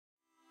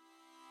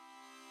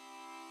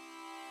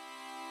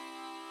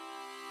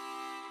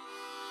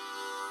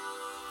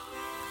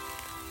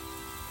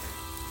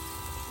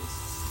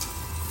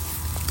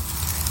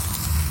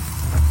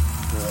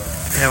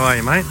are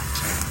you, mate?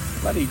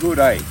 Bloody good,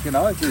 eh? You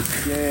know,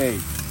 just, yeah.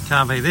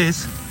 Can't beat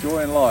this.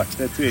 Joy in life,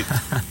 that's it.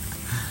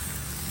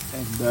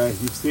 And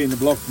you've seen the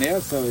block now,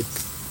 so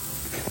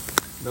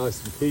it's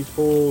nice and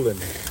peaceful and...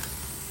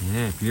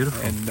 Yeah,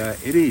 beautiful. And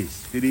it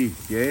is,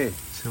 yeah.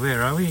 So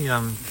where are we?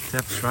 South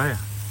Australia?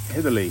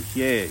 Adelaide,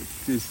 yeah.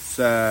 Just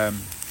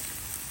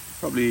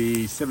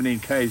probably 17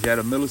 k's out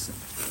of Millicent.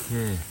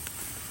 Yeah.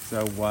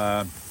 So,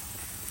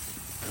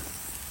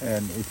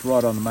 and it's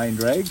right on the main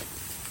drag.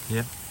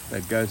 Yep.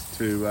 That goes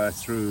to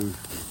through,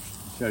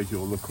 shows you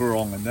all the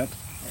Coorong and that.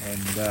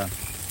 And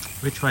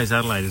which way is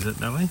Adelaide? Is it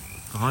that way?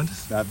 Behind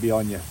us?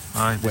 Behind you.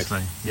 Oh, this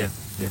way. Yeah.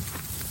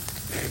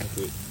 That's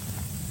it.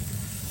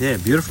 Yeah,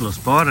 beautiful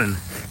little spot and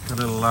a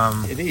little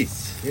It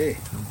is, yeah.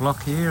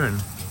 block here,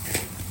 and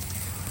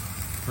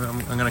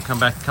I'm going to come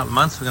back a couple of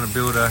months. We're going to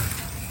build a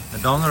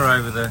donga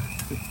over the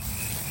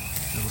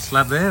little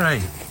slab there,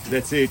 eh?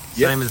 That's it.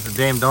 Same as the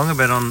damn donga,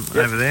 but on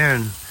over there,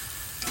 and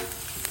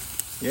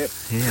yep.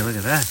 Yeah, look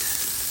at that.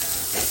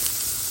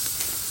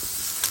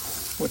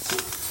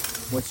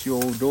 What's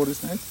your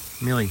daughter's name?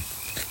 Millie.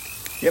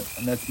 Yep,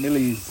 and that's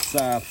Millie's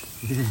Yeah.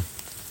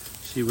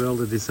 She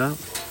welded this up.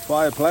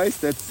 fireplace.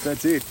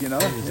 That's it, you know.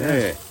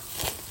 Yeah.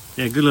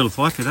 Yeah, good little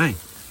fire pit, eh?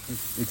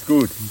 It's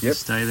good. Yep.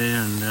 Just stay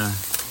there and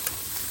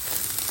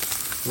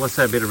what's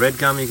that bit of red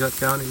gum you got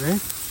going in there?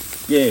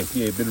 Yeah,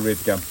 a bit of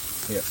red gum.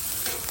 Yep.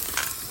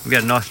 We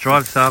got a nice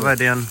drive, Savo,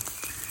 down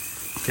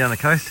the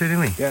coast too,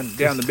 didn't we?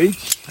 Down the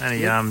beach.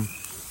 Only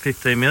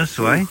 15 minutes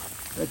away.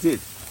 That's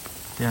it.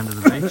 Down to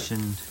the beach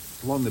and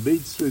along the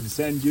beach through the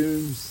sand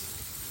dunes.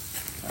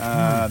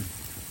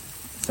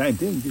 Same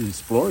thing, just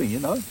exploring, you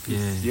know.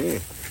 Yeah,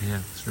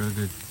 it's real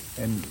good.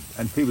 And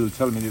people are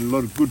telling me there's a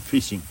lot of good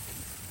fishing.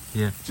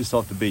 Yeah. Just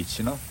off the beach,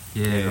 you know.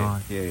 Yeah,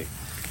 right. Yeah.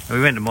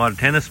 We went to Mitre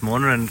 10 this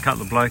morning and a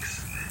couple of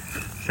blokes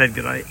said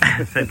g'day.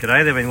 Said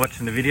g'day. They've been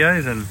watching the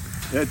videos and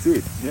that's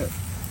it. Yeah.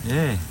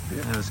 Yeah,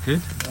 that was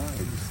good. Oh,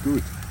 it's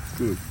good. It's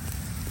good.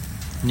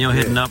 And you're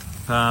heading up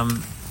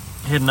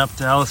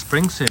to Alice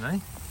Springs soon, eh?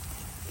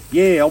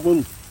 Yeah, I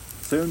will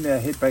soon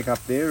head back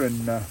up there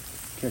and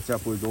catch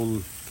up with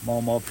all my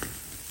mob.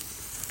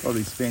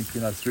 Probably spent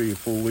 3 or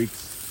 4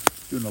 weeks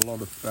doing a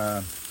lot of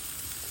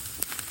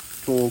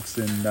talks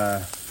and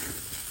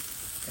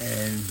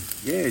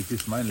yeah,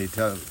 just mainly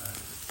tell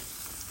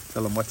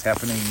them what's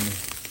happening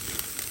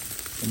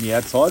in the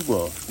outside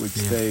world, which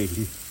they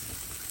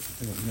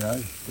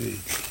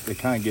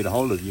can't get a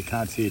hold of. You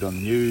can't see it on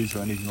the news or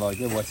anything like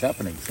that. What's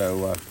happening?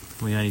 So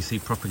we only see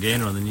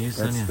propaganda on the news,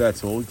 don't you?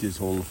 That's all,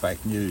 just all the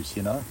fake news,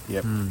 you know.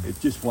 Yep, it's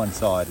just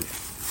one-sided.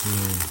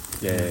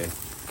 Yeah.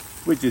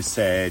 Which is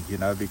sad,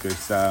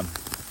 because I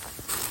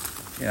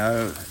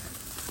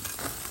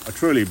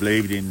truly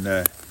believed in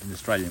the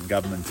Australian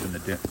government and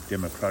the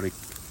democratic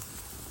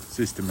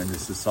system in the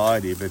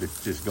society, but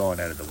it's just gone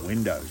out of the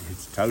window.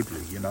 It's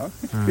totally,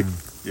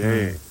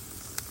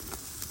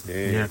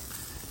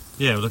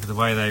 Yeah, look at the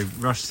way they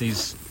rush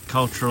these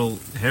cultural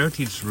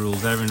heritage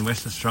rules over in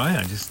West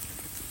Australia. Just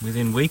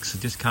within weeks,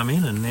 it just come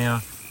in, and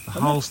now the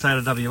whole state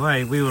of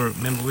WA. We were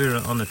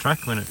on the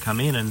truck when it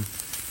come in, and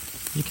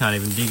you can't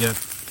even dig a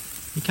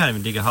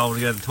hole to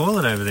go to the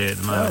toilet over there at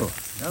the moment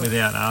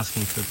without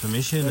asking for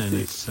permission.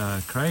 That's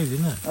it's crazy,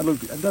 isn't it? And look,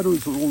 that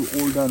was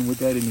all done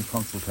without any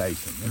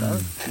consultation,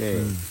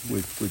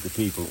 with the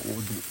people,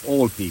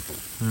 all people.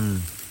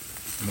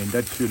 I mean,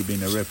 that should have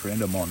been a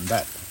referendum on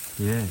that.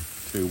 Yeah.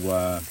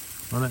 Well,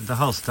 the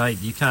whole state,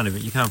 you can't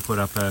put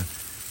up a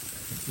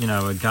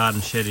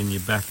garden shed in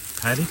your back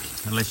paddock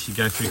unless you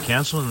go through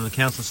council, and the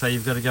council say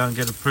you've got to go and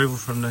get approval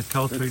from the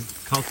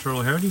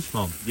cultural heritage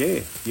mob.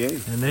 Yeah.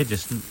 And they're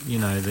just,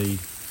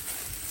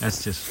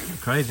 that's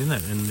just crazy, isn't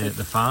it? And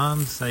the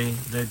farms,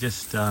 they're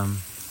just,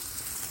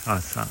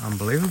 it's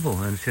unbelievable,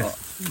 and it's just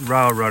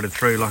railroaded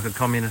through like a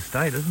communist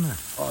state, isn't it?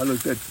 Oh, look,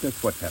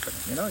 that's what's happening,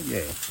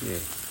 Yeah.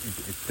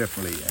 It's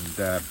definitely,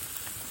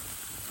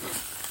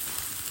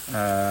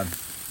 and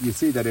you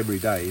see that every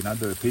day,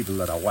 the people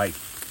that are awake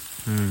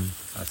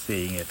are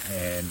seeing it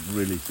and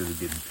really sort of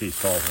getting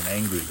pissed off and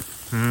angry.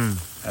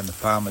 And the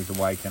farmers are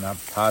waking up,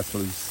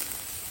 parcels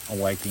are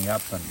waking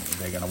up, and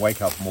they're going to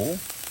wake up more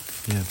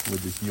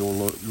with this new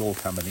law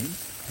coming in.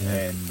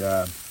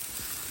 Yeah.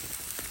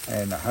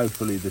 And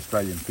hopefully the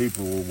Australian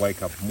people will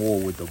wake up more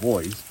with the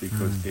voice,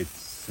 because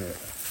it's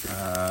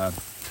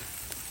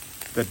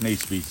that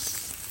needs to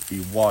be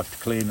wiped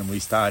clean and we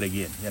start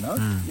again,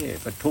 Yeah,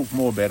 but talk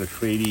more about a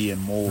treaty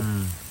and more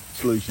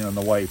solution on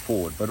the way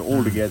forward, but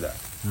all together.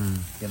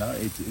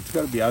 It's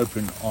got to be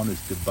open,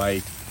 honest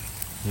debate,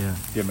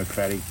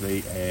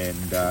 democratically,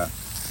 and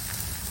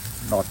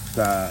not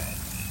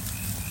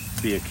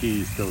be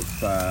accused of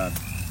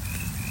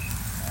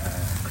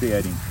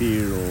creating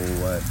fear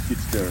or shit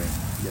stirring.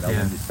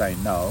 When you say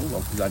no,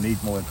 because I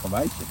need more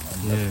information,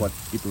 and that's what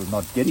people are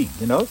not getting.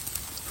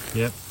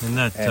 Yep, and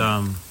that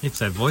if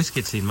that voice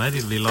gets in, mate,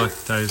 it'll be like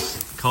those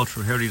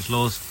cultural heritage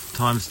laws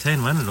times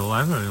 10, won't it? All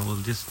over, it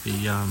will just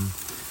be.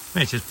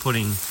 It's just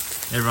putting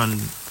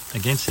everyone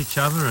against each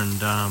other,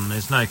 and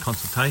there's no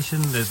consultation.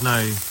 There's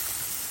no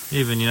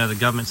even the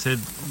government said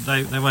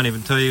they won't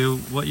even tell you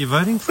what you're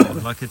voting for.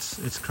 Like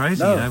it's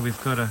crazy. No.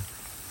 We've got to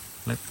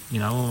let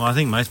well, I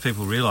think most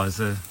people realise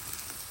they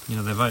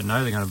vote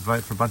no. They're going to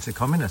vote for a bunch of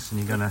communists,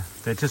 and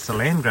they're just a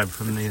land grab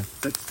from the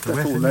That's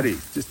West, all that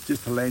is.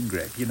 Just a land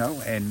grab,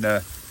 And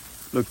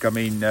look, I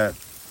mean, like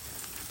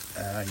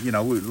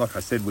I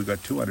said, we've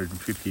got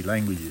 250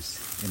 languages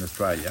in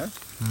Australia,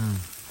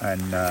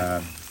 and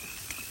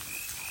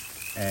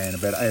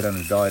about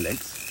 800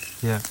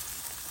 dialects. Yeah.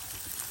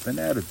 Then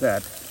out of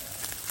that,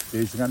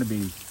 there's going to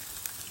be,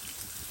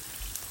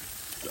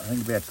 I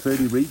think, about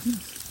 30 regions.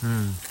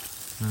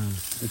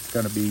 It's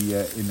going to be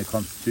in the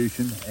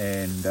Constitution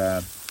and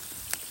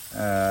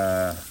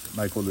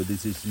make all the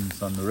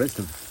decisions on the rest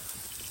of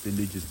the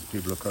Indigenous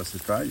people across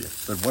Australia.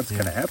 But what's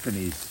going to happen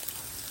is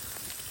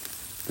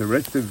the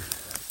rest of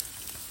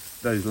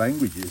those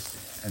languages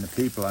and the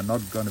people are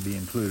not going to be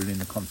included in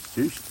the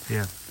Constitution.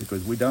 Yeah.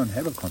 Because we don't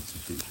have a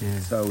Constitution.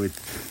 Yeah. So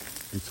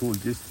it's all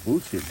just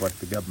bullshit what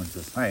the governments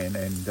are saying,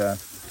 and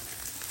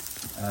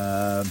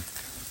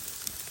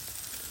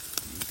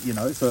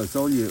so it's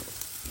all your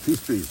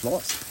history is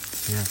lost.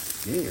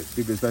 Yeah,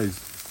 because those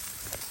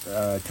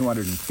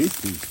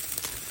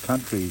 250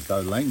 countries,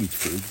 those language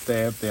groups,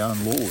 they have their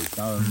own laws,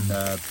 own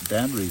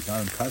boundaries,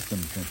 own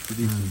customs and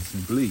traditions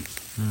and beliefs.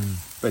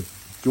 But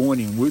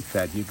joining with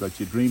that, you've got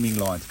your dreaming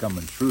lines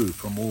coming through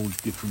from all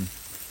different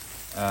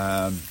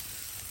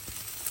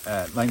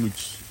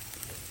language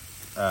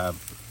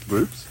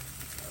groups,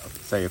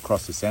 say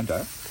across the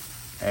centre,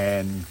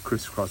 and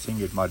crisscrossing,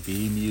 it might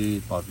be emu,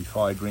 it might be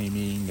fire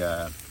dreaming,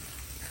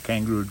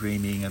 kangaroo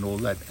dreaming, and all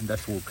that, and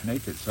that's all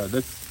connected. So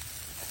that's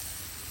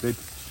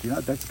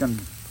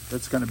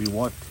going to be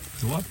what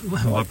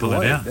pull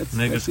it out. And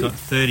they've just got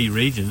 30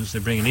 regions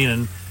they're bringing in,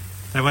 and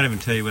they won't even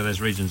tell you where those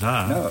regions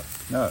are.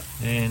 No.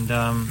 And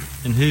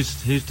who's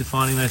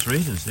defining those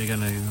regions? They're going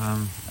to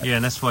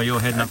and that's why you're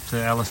heading up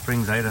to Alice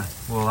Springs, Ada,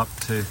 well, up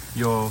to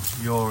your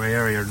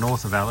area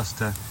north of Alice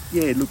to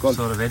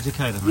sort of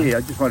educate them. Yeah,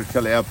 I just want to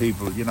tell our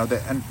people,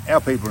 that, and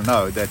our people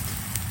know that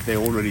they're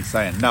already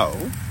saying no,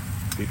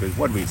 because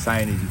what we're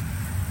saying is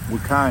we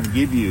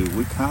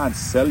can't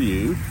sell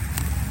you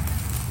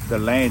the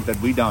land that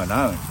we don't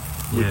own.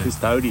 We're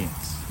custodians.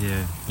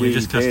 Yeah, we're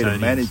just there custodians.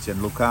 to manage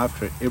and look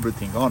after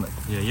everything on it.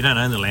 Yeah, you don't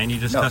own the land,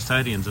 you're just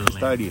custodians of the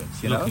land.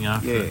 Custodians, looking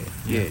after it.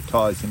 Yeah,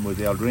 ties in with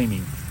our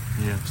dreaming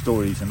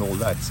stories and all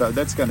that. So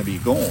that's going to be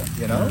gone,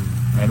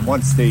 And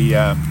once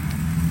the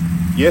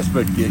yes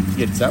vote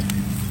gets up,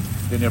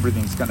 then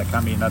everything's going to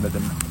come in under the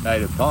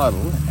native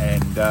title,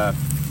 and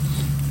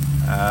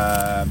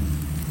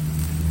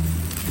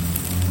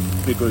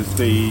because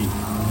the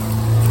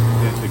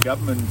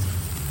government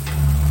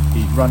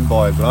is run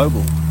by a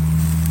global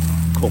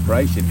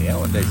corporation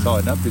now, and they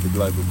signed up to the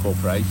global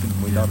corporation.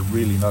 We're not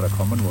a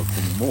Commonwealth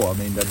anymore. I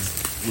mean,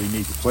 we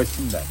need to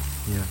question that.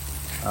 Yeah.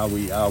 Are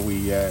we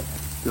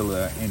still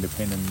an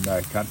independent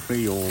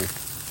country, or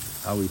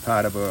are we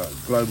part of a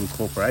global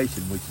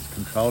corporation which is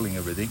controlling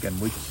everything, and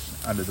which,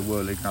 under the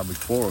World Economic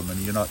Forum and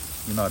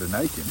United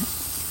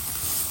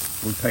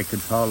Nations, will take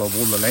control of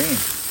all the land?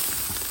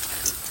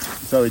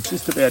 So it's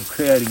just about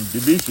creating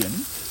division.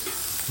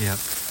 Yeah.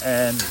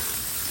 And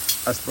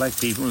us black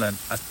people and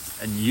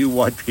you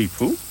white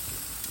people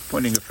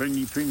pointing a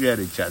finger at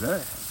each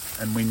other,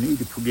 and we need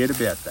to forget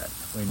about that.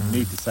 We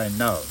need to say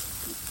no.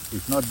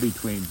 It's not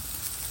between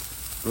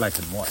black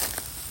and white.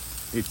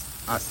 It's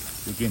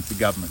us against the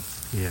government.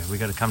 Yeah, we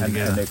got to come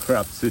together. And their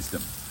corrupt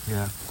system.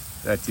 Yeah.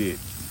 That's it.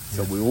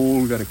 So we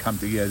all got to come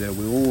together.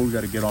 We all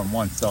got to get on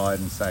one side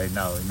and say,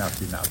 no,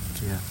 enough's enough.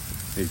 Yeah.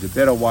 There's a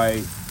better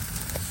way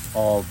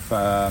of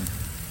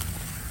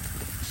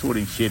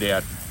sorting shit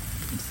out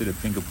instead of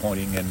finger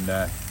pointing and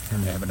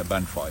having a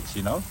bun fights,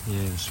 Yeah,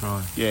 that's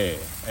right. Yeah,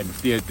 and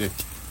the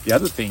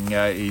other thing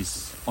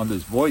is on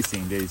this voice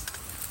thing. There's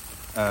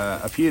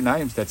a few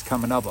names that's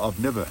coming up I've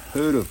never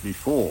heard of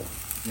before.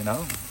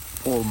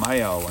 Paul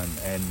Mayo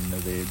and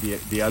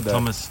the other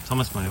Thomas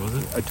Mayo, was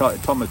it?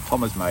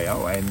 Thomas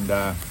Mayo, and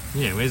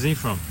where's he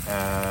from?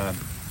 I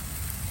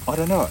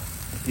don't know.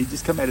 He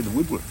just come out of the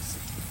woodworks.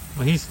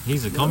 Well,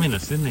 he's a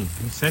communist, isn't he?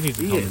 He said he's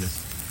a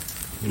communist.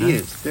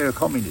 Yes, they're a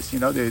communist.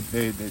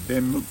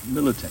 They're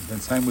militant,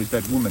 and same with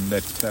that woman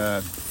that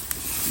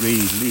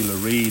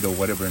Leela Reid or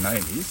whatever her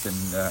name is,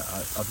 and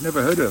I've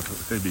never heard of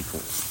her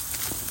before.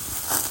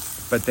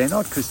 But they're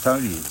not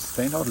custodians.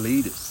 They're not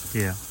leaders.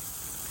 Yeah.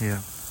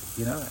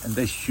 And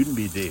they shouldn't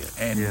be there.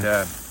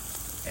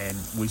 And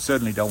we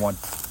certainly don't want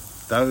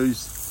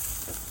those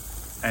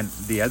and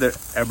the other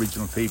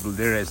Aboriginal people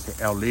there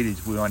as our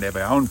leaders. We want to have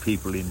our own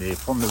people in there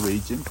from the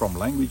region, from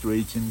language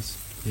regions.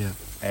 Yeah.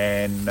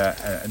 And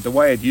the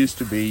way it used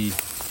to be,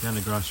 down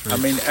the grassroots. I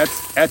mean,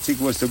 ATSIC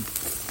was a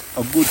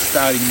good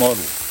starting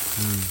model.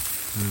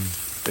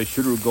 They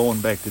should have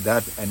gone back to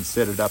that and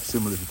set it up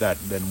similar to that,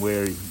 then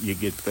where you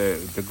get the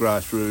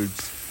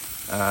grassroots,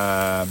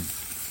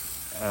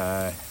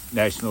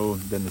 national,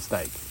 then the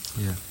state.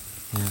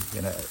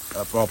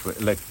 A proper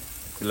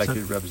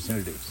elected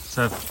representatives.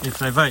 So if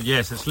they vote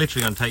yes, it's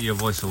literally going to take your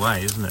voice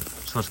away, isn't it?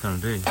 That's what it's going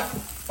to do.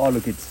 Oh,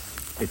 look,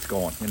 it's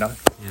gone, you know?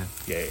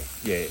 Yeah.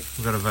 Yeah.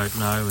 We've got to vote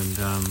no and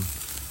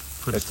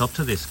put a stop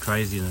to this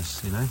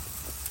craziness, you know?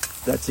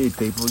 That's it,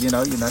 people. You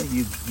got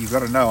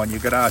to know, and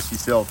you've got to ask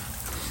yourself,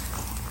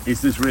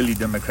 is this really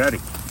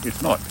democratic?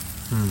 It's not.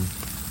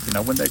 You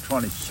know, when they're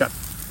trying to shut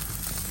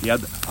the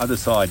other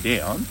side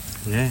down,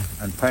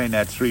 and paying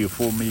out $3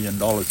 or $4 million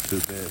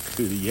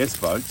to the yes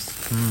votes,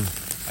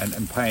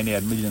 and paying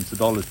out millions of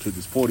dollars to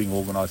the sporting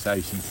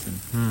organisations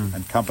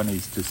and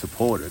companies to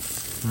support it,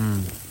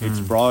 it's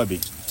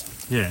bribing.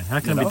 Yeah, how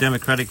can it be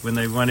democratic when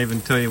they won't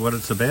even tell you what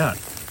it's about?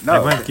 No.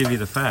 They won't give you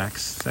the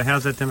facts. So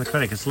how's that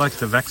democratic? It's like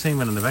the vaccine,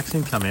 when the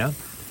vaccine come out.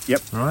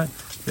 Yep. Right?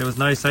 There was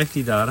no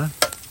safety data.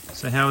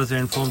 So how was there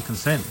informed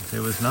consent?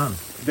 There was none.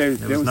 There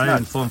was no none.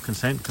 informed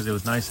consent because there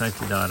was no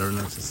safety data, and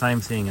it's the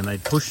same thing, and they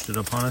pushed it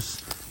upon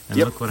us, and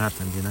look what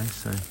happened, you know.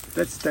 So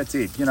that's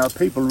it. You know,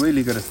 people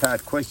really got to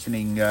start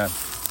questioning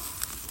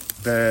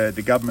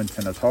the governments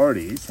and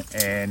authorities,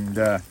 and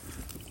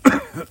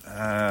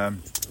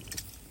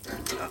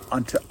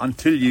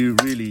until you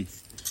really,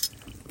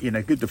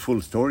 get the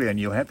full story and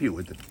you're happy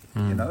with it.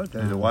 You know,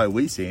 the way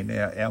we see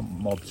it, our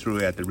mob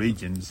throughout the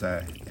regions,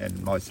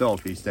 and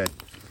myself, is that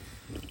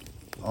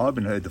I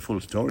haven't heard the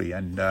full story,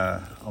 and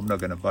I'm not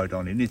going to vote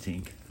on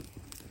anything,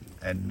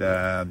 and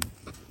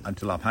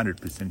until I'm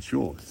 100%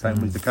 sure. Same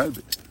with the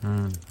COVID.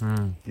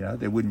 You know,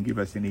 they wouldn't give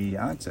us any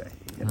answer.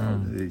 You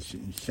know, they're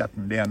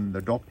shutting down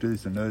the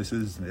doctors, the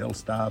nurses, and the health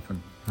staff,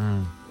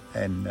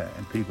 and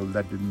people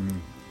that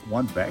didn't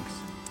want vax.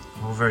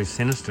 All very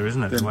sinister,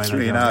 isn't it? Then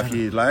 3.5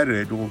 years later,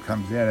 it all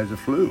comes out as a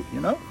flu.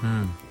 You know.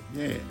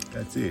 Yeah,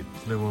 that's it.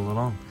 Flu all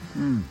along.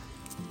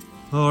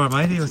 All right,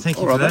 matey. Well, thank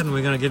you for that, and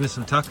we're going to get into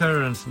some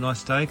tucker and some nice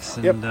steaks.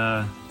 And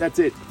that's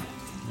it.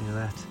 Yeah,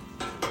 that.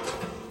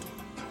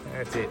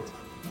 That's it.